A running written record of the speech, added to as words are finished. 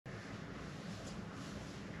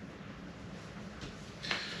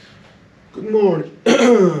Good morning.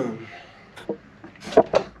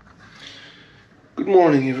 Good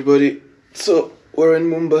morning, everybody. So we're in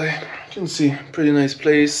Mumbai. You can see, pretty nice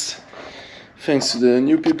place. Thanks to the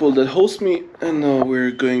new people that host me, and now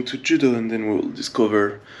we're going to Judo, and then we'll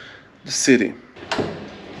discover the city.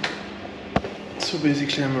 So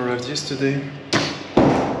basically, I arrived yesterday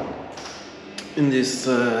in this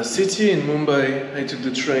city in Mumbai. I took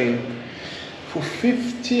the train for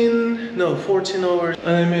 14 hours,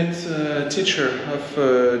 and I met a teacher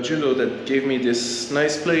of Judo that gave me this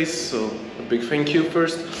nice place, so a big thank you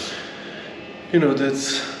first. You know,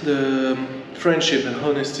 that's the friendship and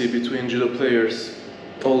honesty between Judo players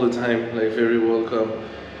all the time, like very welcome.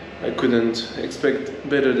 I couldn't expect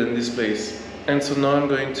better than this place. And so now I'm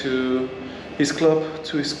going to his club,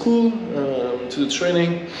 to his school, to the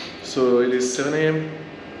training. So it is 7 AM.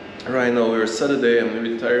 Right now we're Saturday, I'm a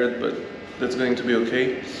bit tired, but that's going to be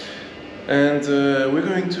okay. And we're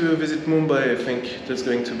going to visit Mumbai. I think that's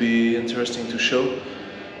going to be interesting to show.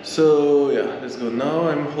 So yeah, let's go. Now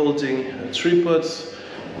I'm holding a tripod,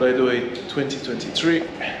 by the way, 2023.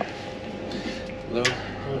 Hello,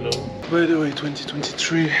 hello. By the way,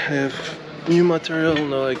 2023, I have new material.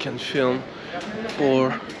 Now I can film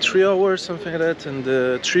for 3 hours, something like that. And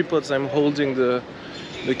the tripods I'm holding the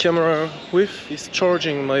camera with is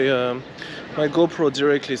charging my my GoPro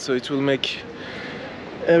directly, so it will make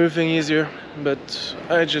everything easier. But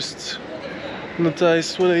I just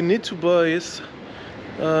noticed what I need to buy is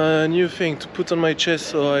a new thing to put on my chest,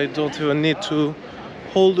 so I don't even need to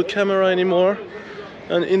hold the camera anymore.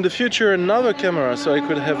 And in the future, another camera, so I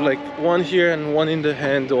could have like one here and one in the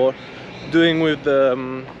hand, or doing with the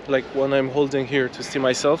like one I'm holding here to see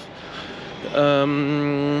myself,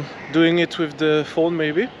 doing it with the phone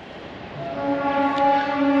maybe.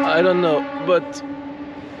 I don't know, but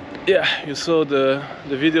yeah, you saw the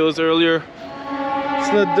videos earlier.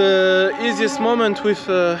 It's not the easiest moment with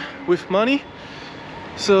money,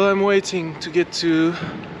 so I'm waiting to get to,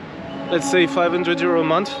 let's say, 500 euro a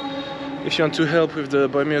month. If you want to help with the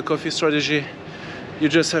buy me a coffee strategy, you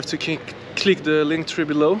just have to click the link tree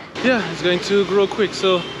below. Yeah, it's going to grow quick,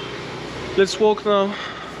 so let's walk now.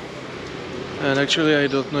 And actually I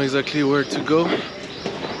don't know exactly where to go,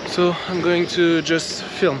 so I'm going to just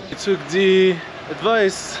film. I took the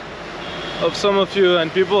advice of some of you,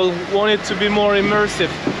 and people want it to be more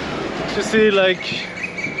immersive, to see like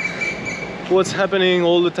what's happening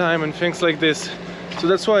all the time and things like this. So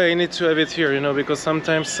that's why I need to have it here, you know, because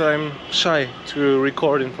sometimes I'm shy to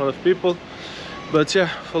record in front of people. But yeah,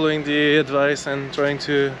 following the advice and trying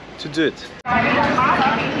to do it.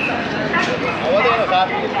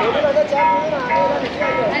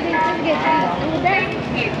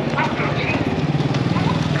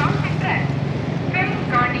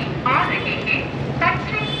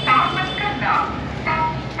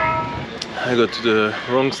 I got to the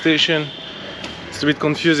wrong station. It's a bit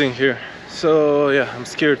confusing here. So yeah, I'm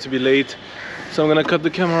scared to be late. So I'm gonna cut the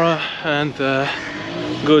camera and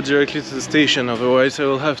go directly to the station. Otherwise I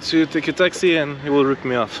will have to take a taxi and it will rip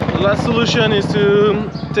me off. The last solution is to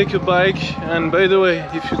take a bike. And by the way,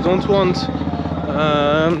 if you don't want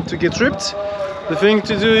to get ripped, the thing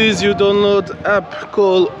to do is you download an app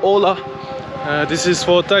called Ola. This is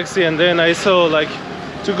for taxi, and then I saw like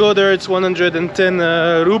to go there it's 110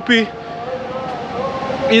 rupee.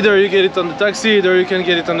 Either you get it on the taxi, either you can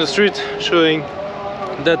get it on the street, showing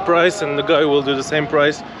that price, and the guy will do the same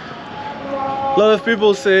price. A lot of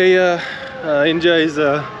people say India is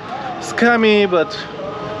scammy, but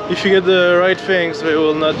if you get the right things, they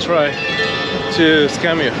will not try to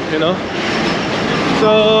scam you, you know?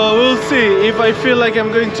 So we'll see. If I feel like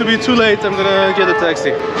I'm going to be too late, I'm gonna get a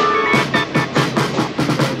taxi.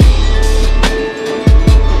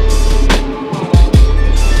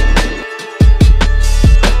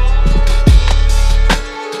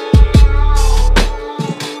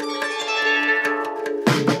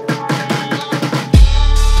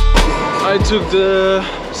 I took the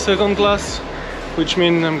second class, which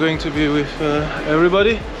means I'm going to be with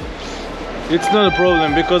everybody. It's not a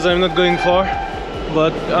problem because I'm not going far,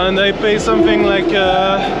 and I pay something like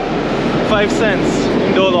 5 cents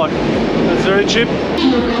in dollar. That's very cheap.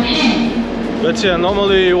 But yeah,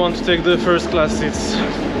 normally you want to take the first class, it's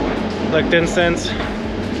like 10 cents,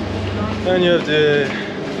 and you have the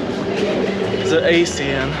AC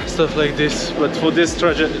and stuff like this. But for this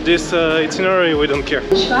itinerary, we don't care.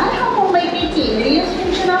 केंद्रीय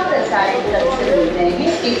सूचना प्रसारित करते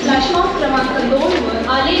एक platform क्रमांक 2 वर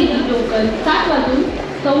आलेली local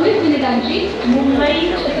 7:24 Mumbai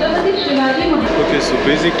Chhatrapati Shivaji Maharaj. Okay, so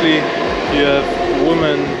basically you have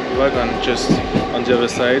women wagon just on the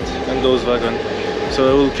other side, and those wagon So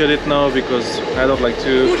I will cut it now because I don't like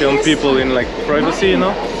to film people in like privacy, you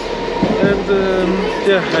know. And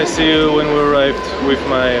yeah, I see you when we arrived with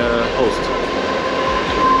my host.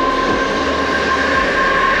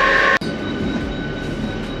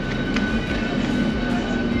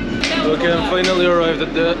 Okay, I'm finally arrived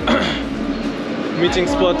at the meeting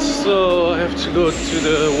spot, so I have to go to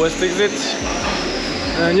the west exit.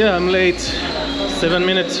 And yeah, I'm late, 7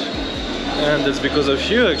 minutes. And that's because of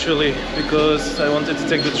you actually, because I wanted to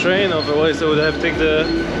take the train, otherwise I would have taken the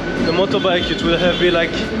motorbike. It would have been like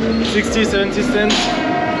 60-70 cents.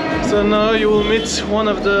 So now you will meet one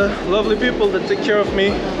of the lovely people that take care of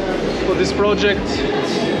me for this project.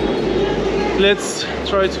 Let's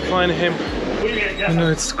try to find him. You know,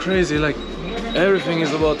 it's crazy, like everything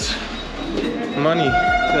is about money.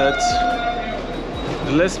 That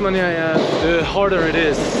the less money I have, the harder it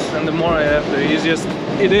is, and the more I have, the easiest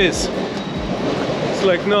it is. It's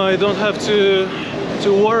like, no, I don't have to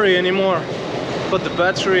worry anymore about the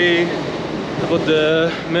battery, about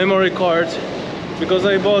the memory card, because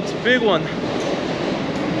I bought a big one.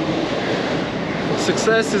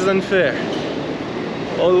 Success is unfair.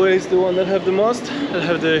 Always the one that have the most, that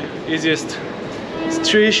have the easiest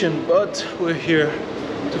situation, but we're here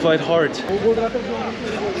to fight hard.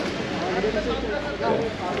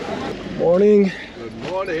 Morning. Good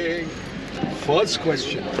morning. First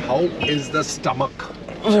question, how is the stomach?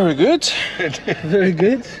 Very good. Very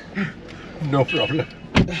good. No problem.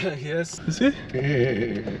 Yes. You see?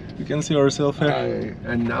 We can see ourselves here.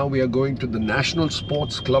 And now we are going to the National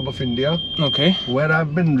Sports Club of India. Okay. Where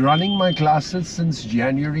I've been running my classes since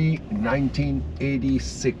January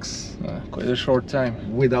 1986. Quite a short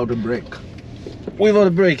time. Without a break. Without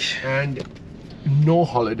a break. And no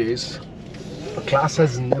holidays. The class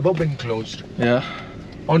has never been closed. Yeah.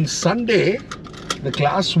 On Sunday, the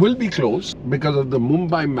class will be closed because of the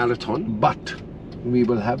Mumbai marathon, but we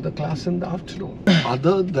will have the class in the afternoon.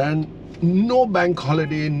 Other than no bank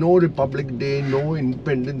holiday, no Republic Day, no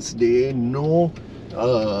Independence Day, no,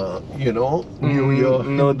 you know, New Year,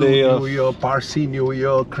 no Hindu day New off. Year, Parsi New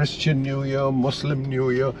Year, Christian New Year, Muslim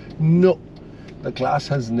New Year. No, the class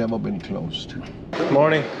has never been closed. Good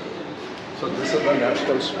morning. So this is the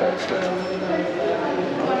National Sports Club.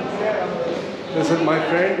 This is my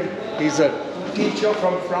friend. He's a teacher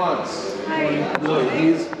from France. So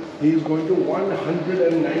he's going to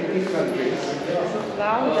 190 countries.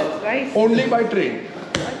 Wow, that's nice. Only by train.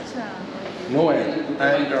 Acha. No air.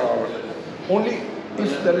 And only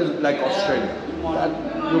if there is like Australia, that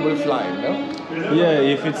you will fly, no? Yeah,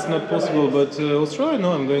 if it's not possible, but Australia,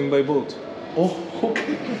 no, I'm going by boat. Oh,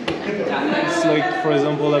 okay. It's like, for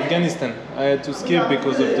example, Afghanistan. I had to skip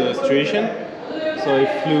because of the situation, so I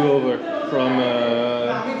flew over from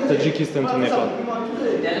Tajikistan to Nepal.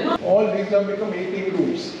 All these have become eating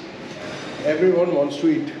rooms. Everyone wants to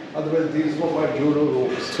eat. Otherwise, these were my judo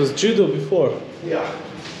rooms. It was judo before. Yeah.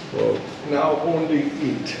 So now only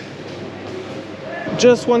eat.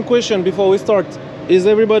 Just one question before we start. Is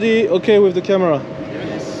everybody okay with the camera?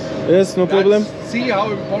 Yes, no problem? See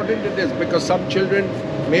how important it is, because some children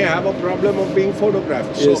may have a problem of being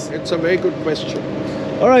photographed. Yes. So it's a very good question.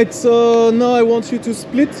 Alright, so now I want you to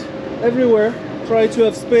split everywhere. Try to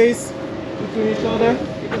have space between each other.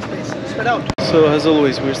 Spread out. So as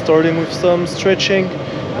always, we're starting with some stretching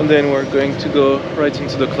and then we're going to go right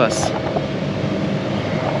into the class.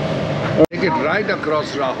 Take it right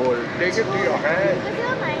across, Rahul. Take it to your hand.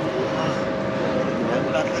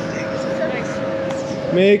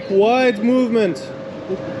 Make wide movement.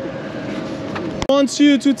 I want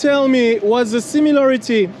you to tell me what's the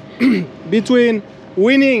similarity between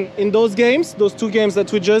winning in those games, those two games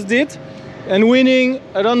that we just did, and winning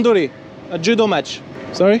a randori, a judo match.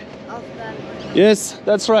 Sorry? Yes,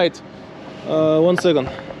 that's right. 1 second.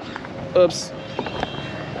 Oops.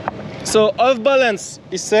 So off balance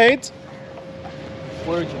is said.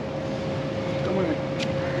 Working. Come with me.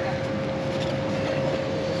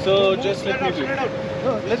 So just let me do.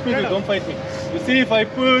 No, let me do. Don't fight me. You see, if I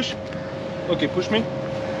push, okay, push me.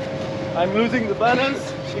 I'm losing the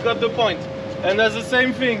balance. You got the point. And that's the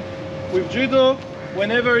same thing with judo.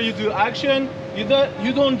 Whenever you do action, you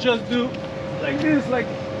don't just do like this, like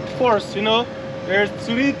force. You know, there's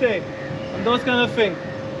tsurite and those kind of things.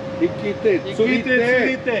 Ikite,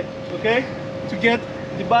 Tsurite. Okay, to get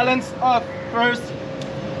the balance up first.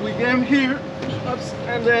 We game here, ups,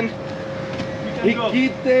 and then we can go.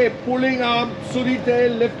 Ikite, pulling arm, surite,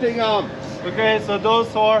 lifting arm. Okay, so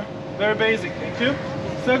those are very basic. Thank you.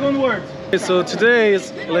 Second word. Okay, so today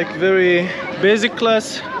is like very basic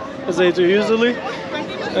class, as I do usually,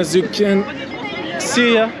 as you can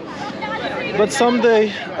see here. But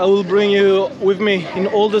someday I will bring you with me in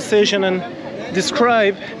all the station and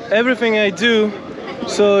describe everything I do,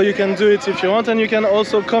 so you can do it if you want, and you can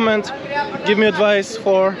also comment, give me advice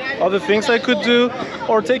for other things I could do,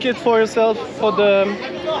 or take it for yourself for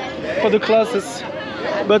the classes.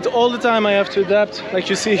 But all the time I have to adapt. Like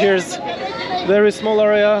you see, here's very small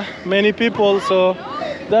area, many people, so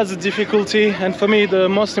that's the difficulty. And for me the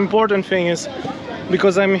most important thing is,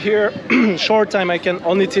 because I'm here short time, I can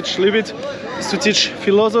only teach a little bit, is to teach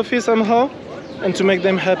philosophy somehow and to make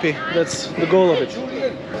them happy. That's the goal of it.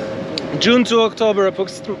 June to October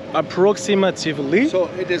approximately. So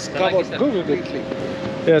it is covered completely.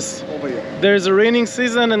 Yes. Over here. There's a raining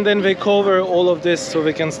season and then they cover all of this so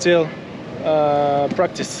they can still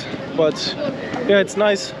practice. But yeah, it's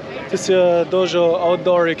nice to see a dojo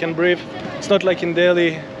outdoor, you can breathe. It's not like in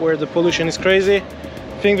Delhi where the pollution is crazy. I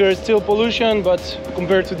think there is still pollution, but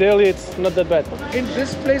compared to Delhi it's not that bad. In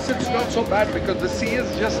this place it's not so bad because the sea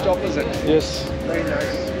is just opposite. Yes. Very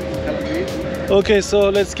nice. Okay, so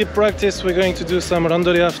let's keep practice. We're going to do some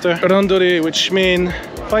randori after. Randori, which means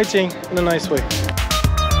fighting in a nice way.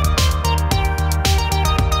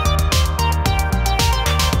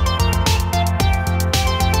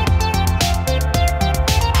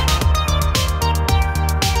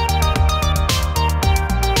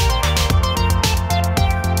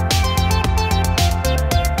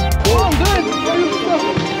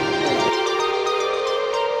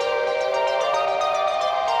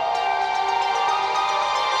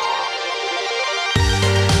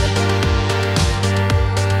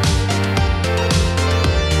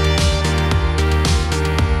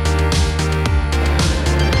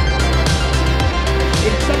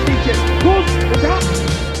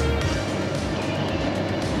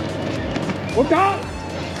 उठा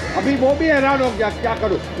अभी वो भी हैरान हो गया क्या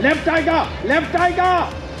करूं left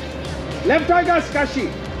आएगा स्काशी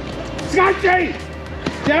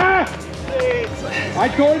yeah I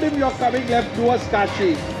told him you're coming left to a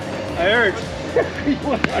Skashi. I heard. You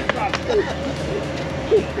were not rascal.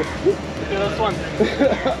 Okay, that's one.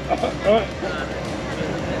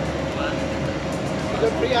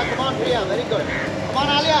 Good, Priya. Come on, Priya. Very good. Come on,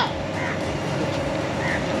 Alia.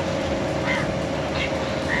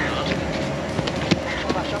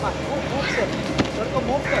 Shabash. Move, sir. Sir, go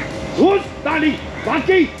move, sir. Who's Dali?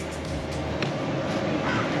 Baki.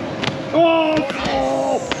 Oh!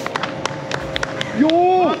 You!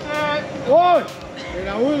 Oh! Hey,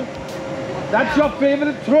 Rahul. That's your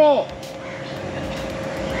favorite throw.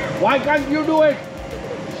 Why can't you do it?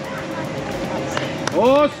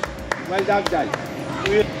 Oh! Well done, guys.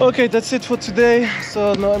 Okay, that's it for today.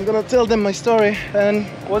 So now I'm gonna tell them my story. And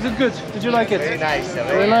was it good? Did you like it? Very nice.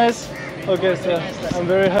 Very nice. Okay, so I'm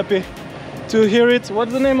very happy to hear it.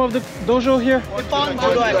 What's the name of the dojo here? Ippon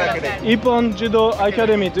Judo Academy. Ippon Judo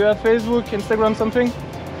Academy. Do you have Facebook, Instagram, something?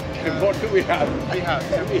 What do we have? We have.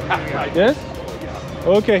 Yes?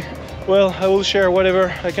 Okay. Well, I will share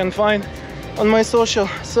whatever I can find on my social.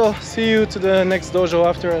 So see you to the next dojo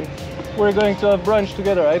after, and we're going to have brunch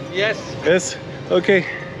together, right? Yes. Yes. Okay.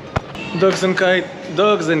 Dogs and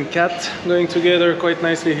cat going together quite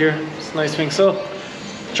nicely here. It's a nice thing. So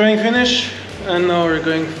train finish, and now we're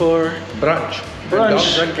going for Brunch.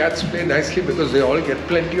 Dogs and cats play nicely because they all get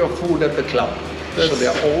plenty of food at the club. So they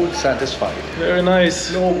are all satisfied. Very nice.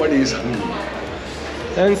 Nobody is hungry.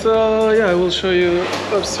 And so yeah, I will show you.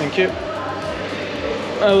 Oops, thank you.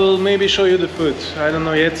 I will maybe show you the food. I don't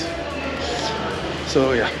know yet.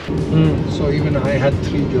 So yeah. So even I had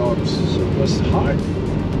 3 jobs, so it was hard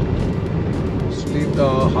to leave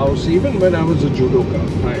the house. Even when I was a judoka,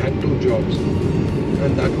 I had 2 jobs,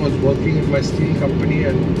 and that was working in my steel company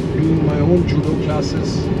and doing my own judo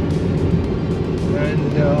classes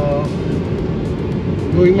and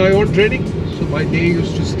doing my own training. So my day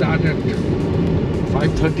used to start at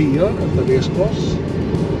 5:30 here at the race course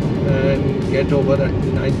and get over at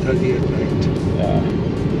 9:30 at night. Yeah.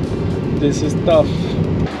 This is tough.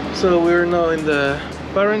 So we're now in the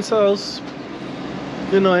parents' house.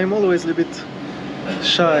 You know, I'm always a little bit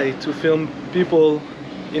shy to film people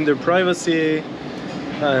in their privacy,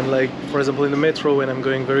 and like, for example, in the metro when I'm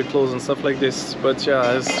going very close and stuff like this. But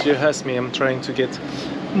yeah, as you asked me, I'm trying to get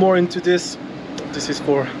more into this. This is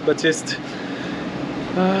for Baptiste.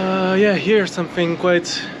 Yeah, here's something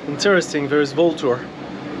quite interesting. There's vulture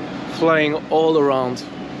flying all around.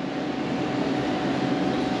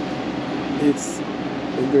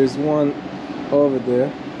 There's one over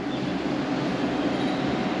there.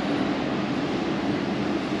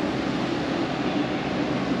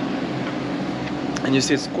 And you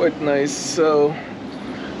see it's quite nice. So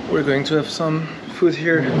we're going to have some food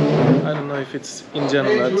here. I don't know if it's Indian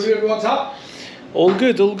or not. Julian, what's up? All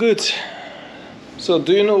good, all good. So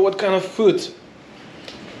do you know what kind of food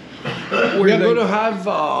We are going to have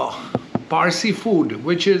Parsi food,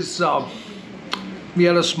 which is we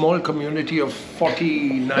are a small community of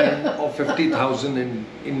 49 or 50,000 in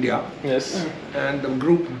India. Yes. And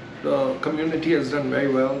the community has done very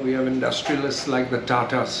well. We have industrialists like the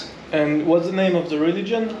Tatars. And what's the name of the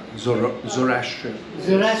religion? Zoroastrian.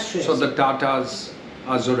 Zoroastrian. So the Tatars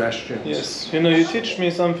are Zoroastrians. Yes. You know, you teach me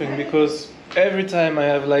something, because every time I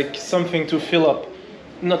have like something to fill up,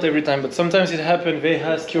 not every time, but sometimes it happens, they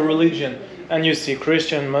ask your religion, and you see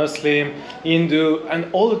Christian, Muslim, Hindu, and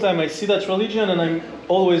all the time I see that religion and I'm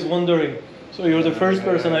always wondering. So you're the first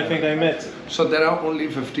person I think I met. So there are only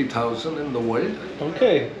 50,000 in the world.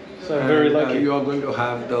 Okay, so I'm very lucky. You are going to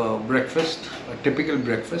have the breakfast, a typical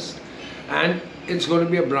breakfast, and it's going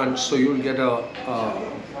to be a brunch. So you'll get a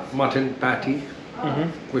mutton patty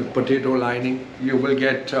with potato lining. You will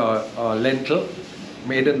get a lentil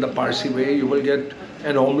made in the Parsi way. You will get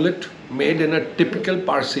an omelette made in a typical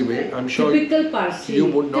Parsi way. I'm sure typical Parsi. you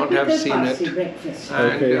would not have seen Parsi it. Breakfast.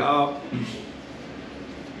 And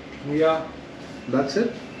Okay. That's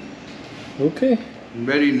it. Okay.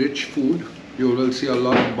 Very rich food. You will see a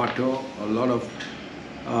lot of butter, a lot of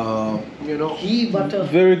Ghee, butter.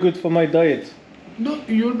 Very good for my diet. No,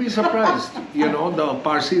 you'll be surprised. The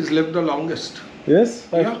Parsis live the longest. Yes?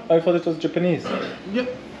 Yeah. I thought it was Japanese. Yeah,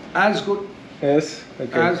 as good. Yes.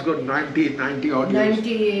 Okay. As good, 90 odd years.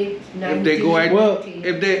 98, 90. If they go at, Well,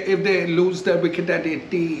 if they lose their wicket at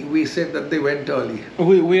 80, we say that they went early.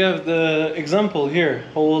 We have the example here.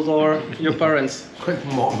 How old are your parents?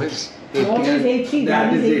 Mom is 80 Mom is 80,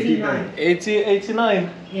 dad dad is is 89. 80, 89.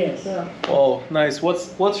 Yes. Oh, nice.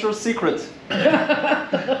 What's your secret?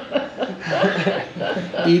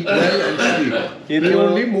 Eat well and sleep. Eat He well.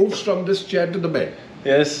 only moves from this chair to the bed.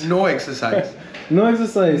 Yes. No exercise. No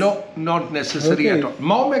exercise. No, not necessary Okay. at all.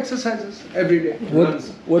 Mom exercises every day.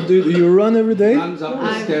 What do you run every day? Runs up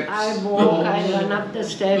the steps. I walk, I run up the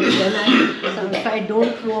stairs, then if I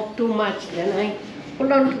don't walk too much, then I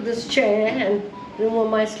hold on to this chair and remove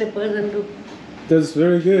my slippers and do. That's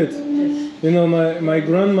very good. You know, my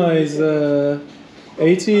grandma is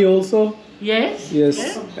 80 also. Yes?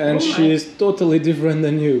 Yes, and she is totally different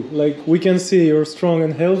than you. Like, we can see you're strong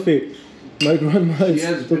and healthy. My grandma He is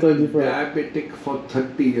has totally been different. diabetic for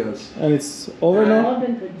 30 years. And it's over now?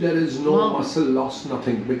 There is no muscle loss,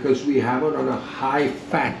 nothing, because we have her on a high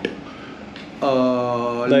fat,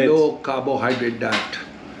 Diet. low carbohydrate diet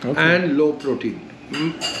and low protein.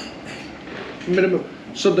 Minimum.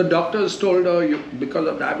 So the doctors told her, because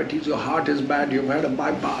of diabetes, your heart is bad, you've had a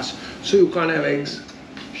bypass, so you can't have eggs.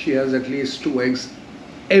 She has at least 2 eggs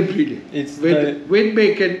every day. It's with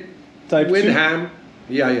bacon, type with 2? ham.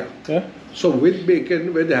 Yeah. Yeah. So with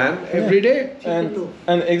bacon, with ham, every day.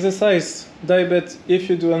 And exercise, diabetes, if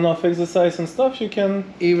you do enough exercise and stuff, you can...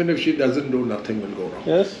 Even if she doesn't do, nothing will go wrong.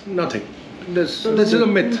 Yes? Nothing. This is a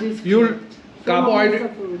myth.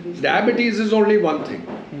 Carbohydrate. Diabetes is only one thing.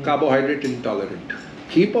 Carbohydrate intolerant.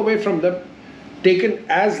 Keep away from them. Take in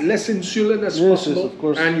as less insulin as possible, of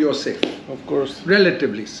course. and you're safe. Of course.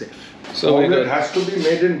 Relatively safe. So we Omelette got has to be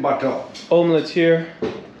made in butter. omelette here,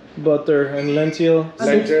 butter and lentil.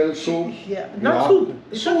 Lentil soup. Yeah, not soup.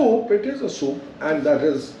 Soup. It is a soup, and that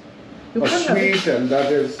is a sweet, and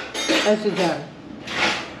that is.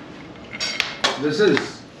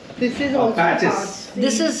 This is also patties.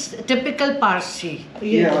 This is typical Parsi.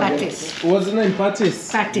 Yeah. Patties. What's the name?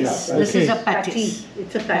 Patties. Patties. Yeah, This is a okay. patties.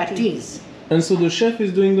 It's a patties. And so the chef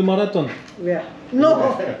is doing the marathon. Yeah.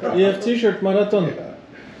 No. You have t-shirt marathon.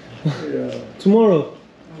 Yeah. Tomorrow.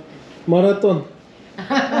 Marathon.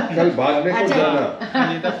 कल भागने को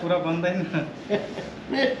जाना. ये तो पूरा बंद है ना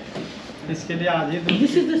इसके लिए आज ही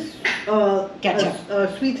This is the Ketchup.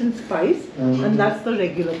 sweet and spice, and that's the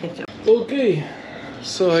regular ketchup. Okay.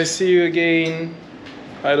 So I see you again.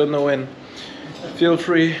 I don't know when. Feel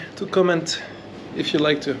free to comment if you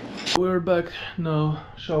like to. We're back now,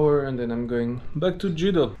 shower, and then I'm going back to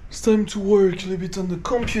Judo. It's time to work a little bit on the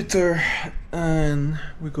computer, and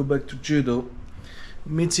we go back to Judo.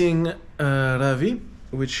 Meeting Ravi,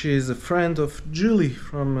 which is a friend of Julie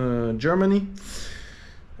from Germany.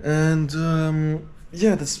 And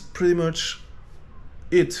yeah, that's pretty much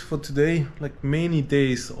it for today. Like many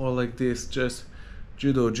days or like this, just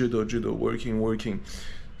Judo, working.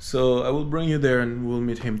 So I will bring you there and we'll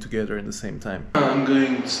meet him together at the same time. I'm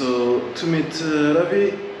going to meet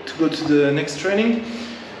Ravi to go to the next training.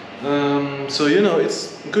 So you know,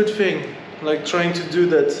 it's a good thing, like trying to do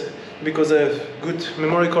that, because I have good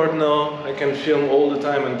memory card now. I can film all the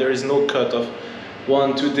time and there is no cut of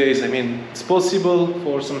 1-2 days. I mean, it's possible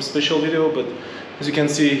for some special video, but as you can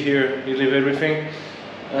see here, you leave everything.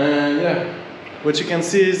 And yeah, what you can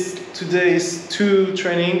see is today is 2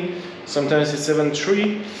 training. sometimes it's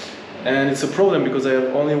 7-3, and it's a problem because I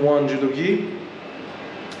have only one judo gi,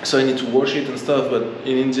 so I need to wash it and stuff. But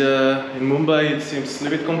in India, in Mumbai, it seems a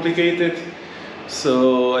little bit complicated,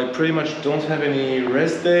 so I pretty much don't have any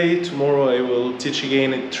rest day. Tomorrow I will teach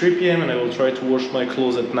again at 3 p.m. and I will try to wash my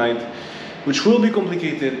clothes at night, which will be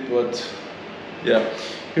complicated, but yeah,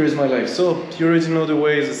 here is my life. So you already know the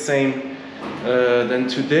way is the same than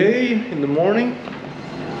today in the morning.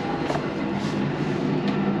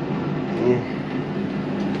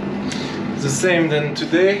 It's the same than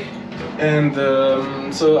today, and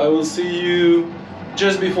so I will see you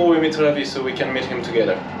just before we meet Ravi, so we can meet him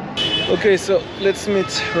together. Okay, so let's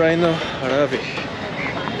meet right now Ravi.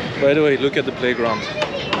 By the way, look at the playground.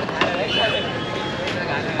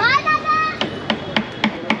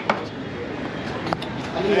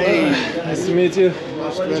 Hey, nice to meet you.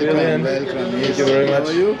 Welcome. Thank you very much. How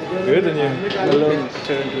are you? Good, and you? Hello.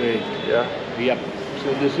 7 to 8. Yeah. Yep.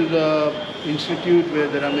 So this is a institute where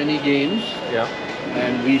there are many games, Yeah.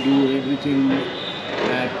 and we do everything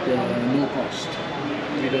at no cost.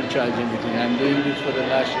 We don't charge anything. I'm doing this for the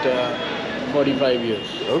last 45 years.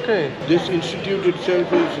 Okay. This institute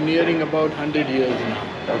itself is nearing about 100 years now.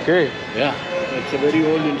 Okay. Yeah, it's a very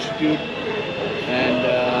old institute, and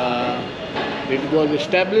it was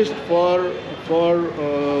established for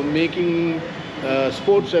making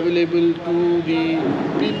sports available to the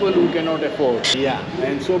people who cannot afford. Yeah,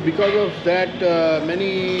 and so because of that,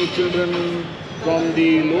 many children from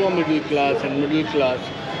the lower middle class and middle class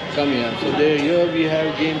come here. So here we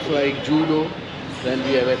have games like Judo, then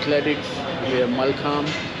we have athletics, we have Malkham,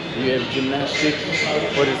 we have gymnastics.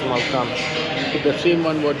 What is Malkham? The same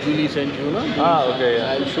one what Julie sent you, no? Ah, okay,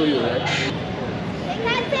 yeah. I'll show you that.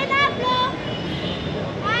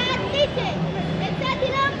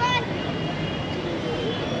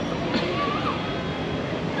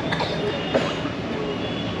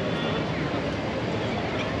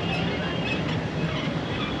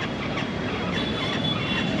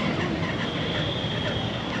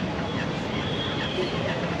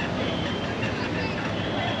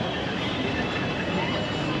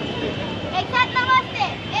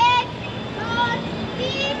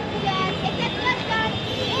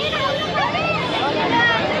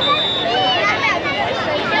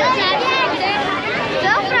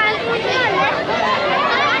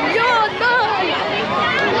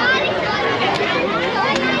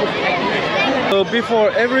 So before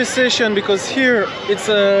every session, because here it's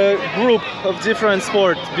a group of different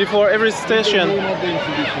sports, before every session,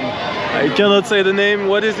 I cannot say the name.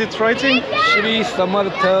 What is it writing? Shri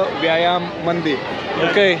Samartha Vyayam Mandir.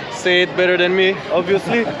 Okay, say it better than me,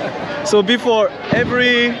 obviously. So before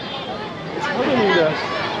every... It's happening there.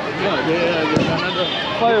 Yeah, there's another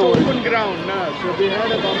Firework. open ground now. So they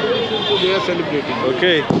had a competition, so they are celebrating.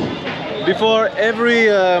 Okay. Before every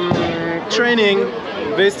training,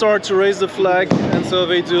 they start to raise the flag, and so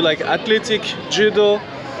they do like athletic, judo,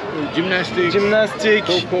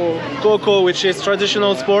 Gymnastics, Koko, which is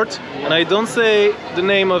traditional sport. And I don't say the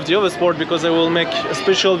name of the other sport because I will make a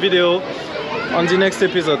special video on the next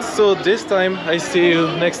episode. So this time, I see you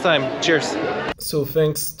next time. Cheers. So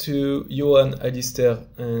thanks to Johan, Alistair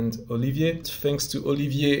and Olivier. Thanks to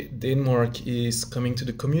Olivier, Denmark is coming to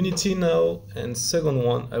the community now. And second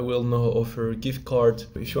one, I will now offer a gift card.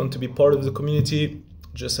 If you want to be part of the community,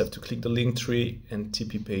 just have to click the link tree and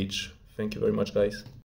TP page. Thank you very much, guys.